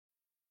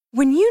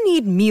When you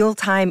need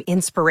mealtime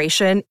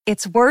inspiration,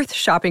 it's worth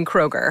shopping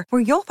Kroger,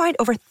 where you'll find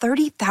over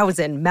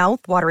 30,000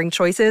 mouth-watering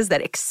choices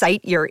that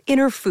excite your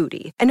inner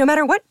foodie. And no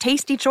matter what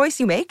tasty choice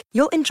you make,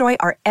 you'll enjoy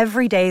our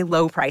everyday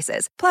low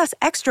prices, plus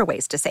extra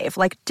ways to save,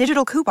 like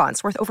digital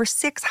coupons worth over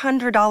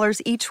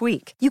 $600 each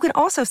week. You can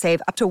also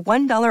save up to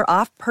 $1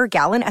 off per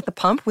gallon at the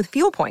pump with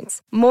fuel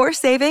points. More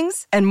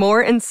savings and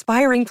more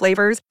inspiring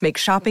flavors make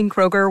shopping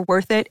Kroger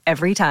worth it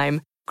every time.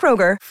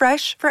 Kroger,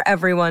 fresh for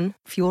everyone.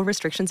 Fuel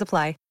restrictions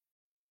apply.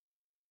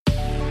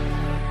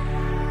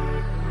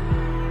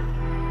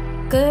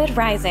 Good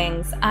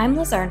risings. I'm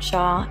Liz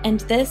Earnshaw, and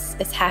this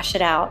is Hash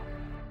It Out.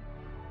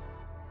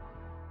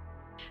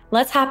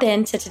 Let's hop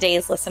into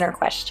today's listener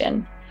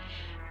question.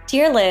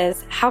 Dear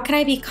Liz, how can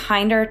I be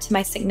kinder to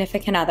my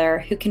significant other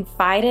who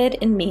confided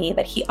in me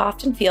that he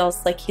often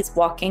feels like he's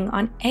walking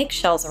on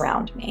eggshells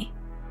around me?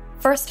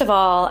 First of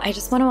all, I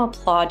just want to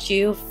applaud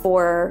you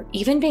for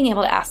even being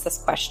able to ask this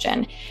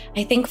question.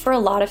 I think for a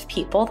lot of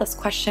people, this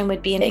question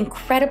would be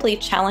incredibly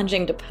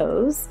challenging to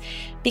pose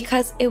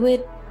because it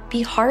would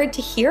be hard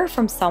to hear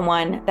from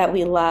someone that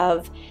we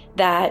love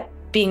that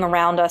being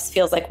around us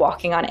feels like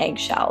walking on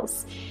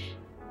eggshells.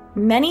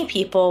 Many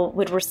people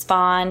would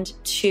respond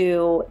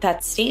to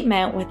that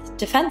statement with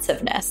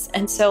defensiveness.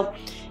 And so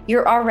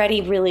you're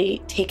already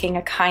really taking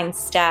a kind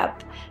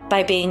step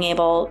by being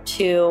able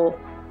to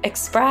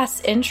express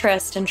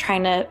interest in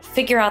trying to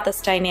figure out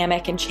this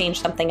dynamic and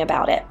change something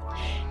about it.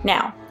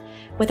 Now,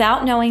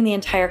 without knowing the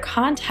entire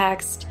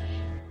context,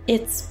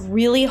 it's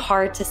really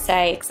hard to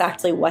say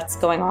exactly what's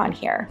going on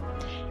here.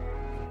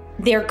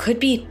 There could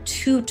be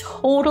two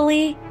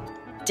totally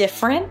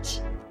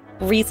different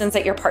reasons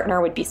that your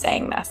partner would be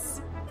saying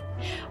this.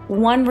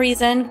 One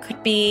reason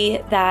could be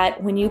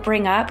that when you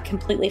bring up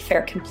completely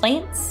fair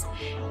complaints,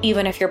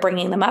 even if you're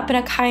bringing them up in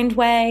a kind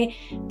way,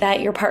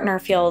 that your partner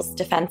feels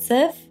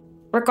defensive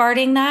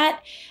regarding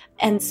that.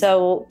 And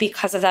so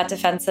because of that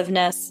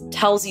defensiveness,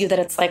 tells you that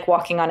it's like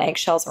walking on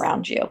eggshells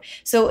around you.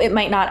 So it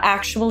might not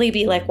actually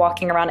be like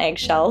walking around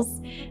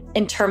eggshells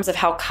in terms of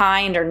how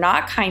kind or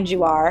not kind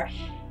you are.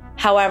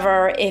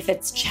 However, if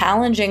it's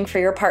challenging for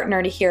your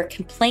partner to hear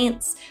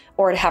complaints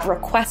or to have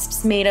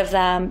requests made of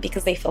them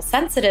because they feel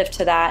sensitive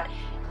to that,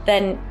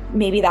 then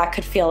maybe that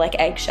could feel like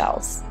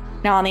eggshells.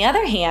 Now, on the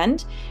other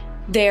hand,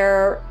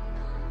 their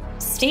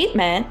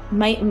statement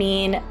might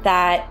mean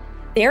that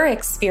their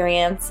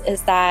experience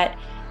is that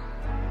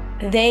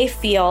they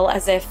feel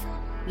as if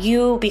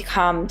you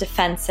become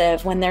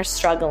defensive when they're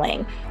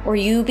struggling, or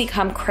you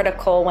become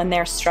critical when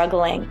they're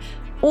struggling,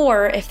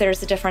 or if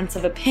there's a difference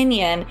of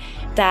opinion,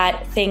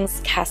 that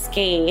things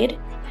cascade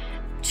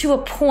to a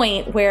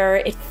point where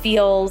it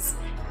feels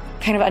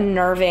kind of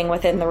unnerving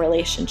within the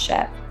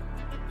relationship.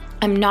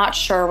 I'm not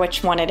sure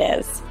which one it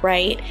is,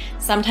 right?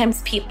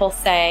 Sometimes people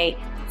say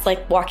it's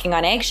like walking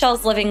on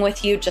eggshells living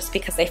with you just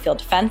because they feel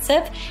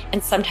defensive,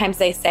 and sometimes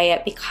they say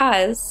it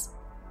because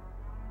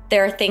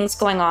there are things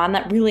going on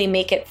that really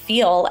make it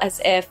feel as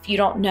if you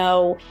don't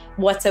know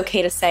what's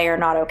okay to say or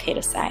not okay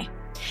to say.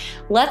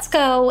 Let's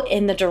go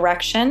in the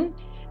direction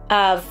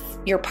of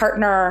your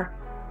partner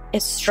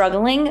is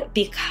struggling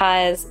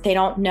because they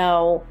don't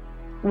know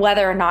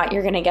whether or not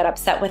you're going to get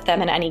upset with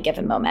them in any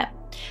given moment.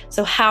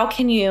 So how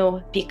can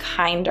you be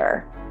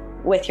kinder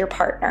with your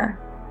partner?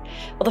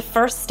 Well, the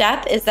first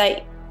step is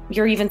that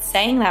you're even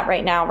saying that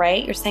right now,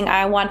 right? You're saying,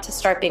 I want to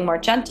start being more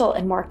gentle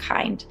and more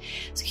kind.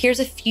 So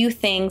here's a few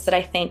things that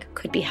I think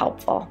could be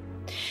helpful.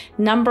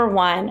 Number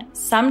one,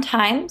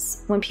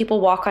 sometimes when people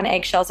walk on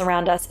eggshells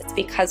around us, it's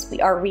because we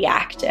are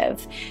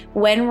reactive.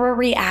 When we're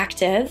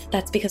reactive,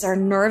 that's because our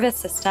nervous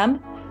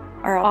system,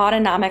 our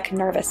autonomic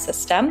nervous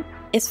system,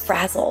 is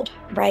frazzled,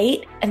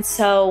 right? And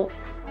so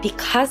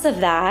because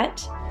of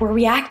that, we're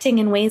reacting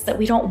in ways that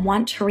we don't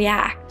want to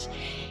react.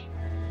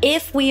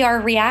 If we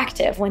are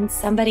reactive when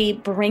somebody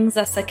brings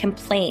us a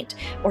complaint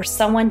or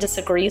someone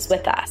disagrees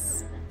with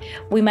us,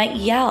 we might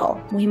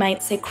yell, we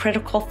might say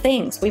critical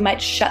things, we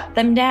might shut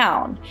them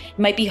down. It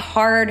might be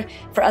hard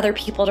for other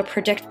people to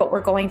predict what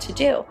we're going to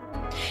do.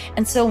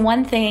 And so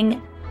one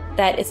thing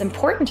that is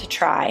important to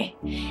try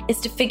is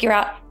to figure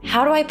out,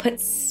 how do I put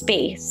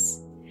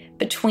space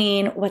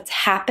between what's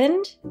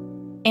happened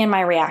and my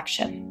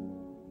reaction?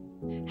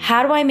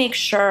 How do I make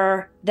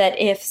sure that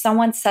if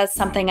someone says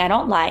something I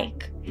don't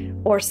like,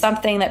 or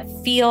something that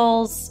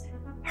feels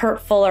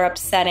hurtful or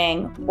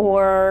upsetting,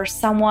 or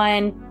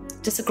someone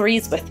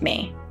disagrees with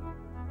me,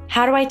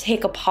 how do I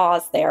take a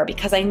pause there?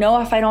 Because I know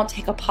if I don't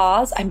take a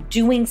pause, I'm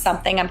doing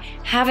something, I'm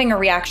having a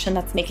reaction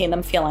that's making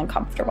them feel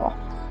uncomfortable.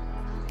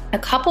 A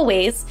couple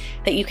ways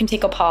that you can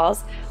take a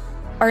pause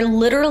are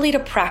literally to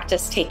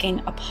practice taking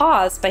a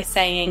pause by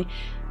saying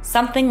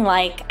something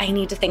like, I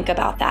need to think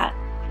about that,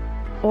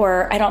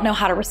 or I don't know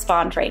how to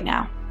respond right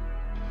now.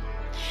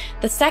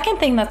 The second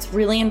thing that's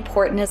really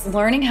important is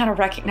learning how to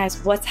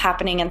recognize what's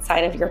happening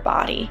inside of your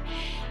body.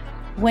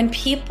 When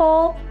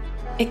people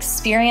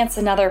experience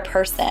another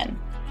person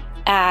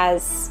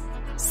as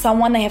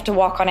someone they have to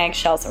walk on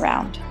eggshells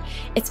around.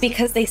 It's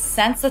because they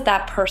sense that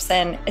that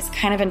person is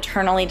kind of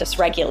internally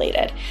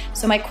dysregulated.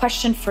 So my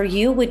question for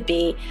you would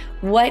be,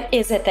 what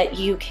is it that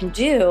you can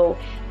do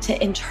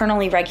to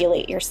internally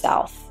regulate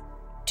yourself?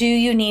 Do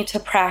you need to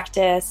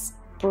practice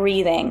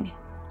breathing?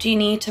 Do you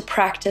need to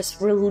practice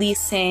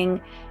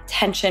releasing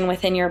tension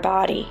within your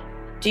body?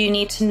 Do you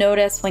need to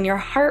notice when your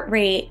heart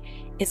rate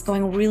is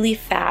going really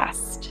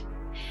fast?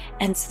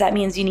 And so that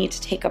means you need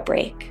to take a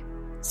break.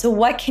 So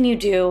what can you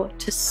do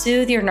to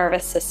soothe your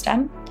nervous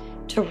system,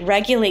 to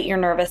regulate your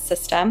nervous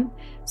system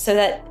so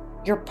that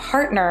your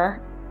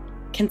partner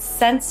can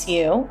sense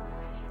you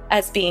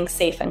as being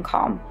safe and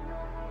calm?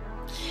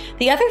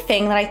 The other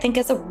thing that I think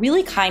is a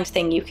really kind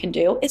thing you can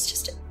do is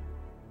just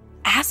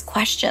ask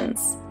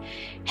questions.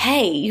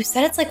 Hey, you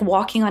said it's like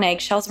walking on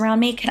eggshells around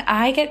me. Can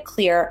I get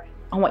clear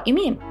on what you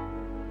mean?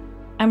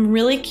 I'm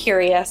really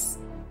curious.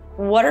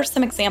 What are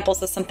some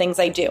examples of some things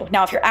I do?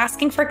 Now, if you're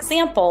asking for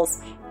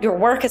examples, your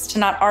work is to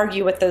not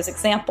argue with those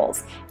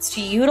examples. It's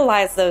to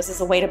utilize those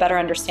as a way to better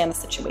understand the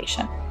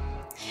situation.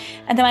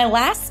 And then my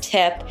last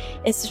tip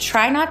is to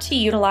try not to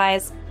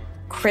utilize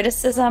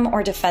criticism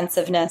or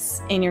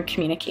defensiveness in your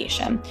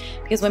communication.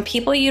 Because when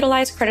people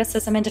utilize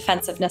criticism and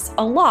defensiveness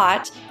a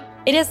lot,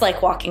 it is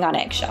like walking on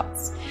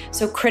eggshells.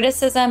 So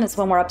criticism is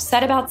when we're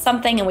upset about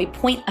something and we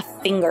point a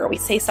finger. We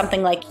say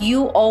something like,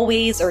 you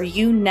always or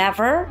you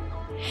never,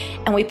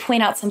 and we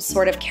point out some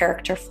sort of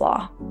character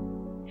flaw.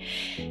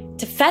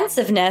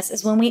 Defensiveness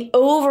is when we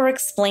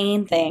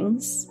over-explain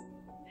things,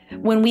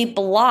 when we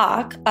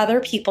block other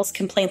people's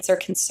complaints or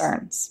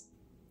concerns.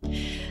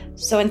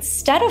 So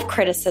instead of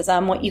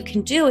criticism, what you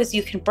can do is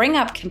you can bring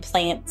up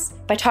complaints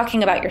by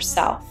talking about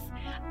yourself.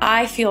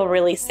 I feel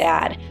really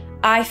sad.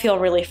 I feel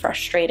really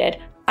frustrated.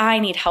 I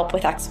need help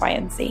with X, Y,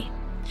 and Z.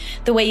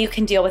 The way you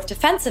can deal with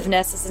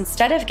defensiveness is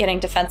instead of getting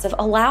defensive,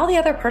 allow the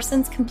other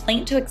person's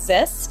complaint to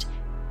exist.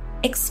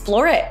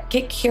 Explore it.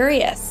 Get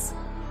curious.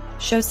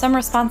 Show some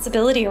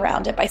responsibility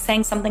around it by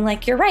saying something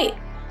like, you're right.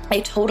 I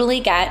totally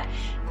get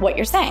what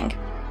you're saying.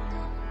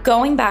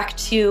 Going back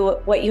to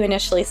what you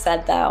initially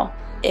said, though,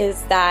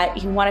 is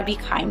that you want to be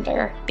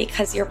kinder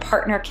because your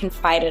partner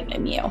confided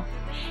in you.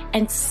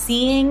 And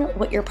seeing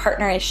what your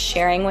partner is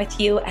sharing with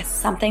you as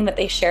something that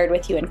they shared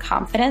with you in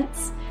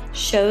confidence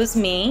tells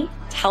me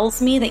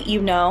that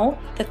you know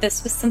that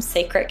this was some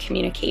sacred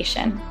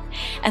communication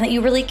and that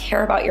you really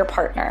care about your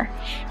partner.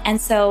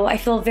 And so I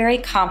feel very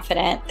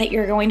confident that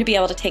you're going to be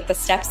able to take the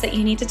steps that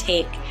you need to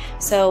take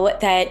so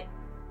that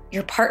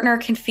your partner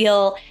can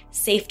feel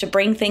safe to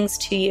bring things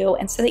to you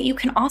and so that you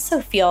can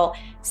also feel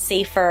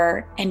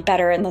safer and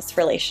better in this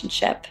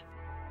relationship.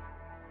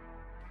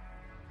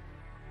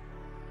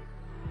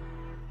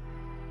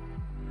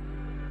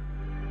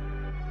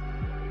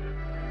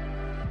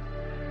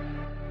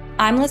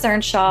 I'm Liz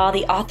Earnshaw,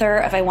 the author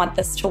of I Want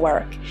This to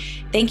Work.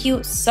 Thank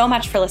you so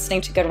much for listening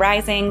to Good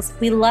Risings.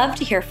 We love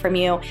to hear from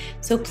you,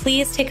 so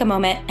please take a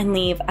moment and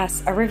leave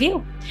us a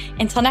review.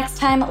 Until next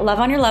time, love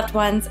on your loved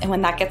ones, and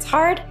when that gets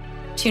hard,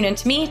 tune in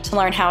to me to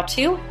learn how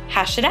to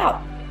hash it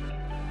out.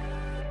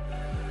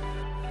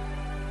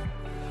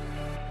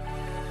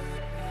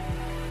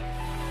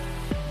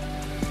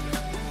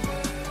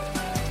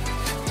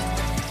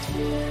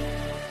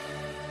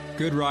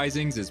 Good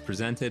Risings is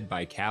presented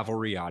by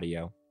Cavalry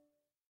Audio.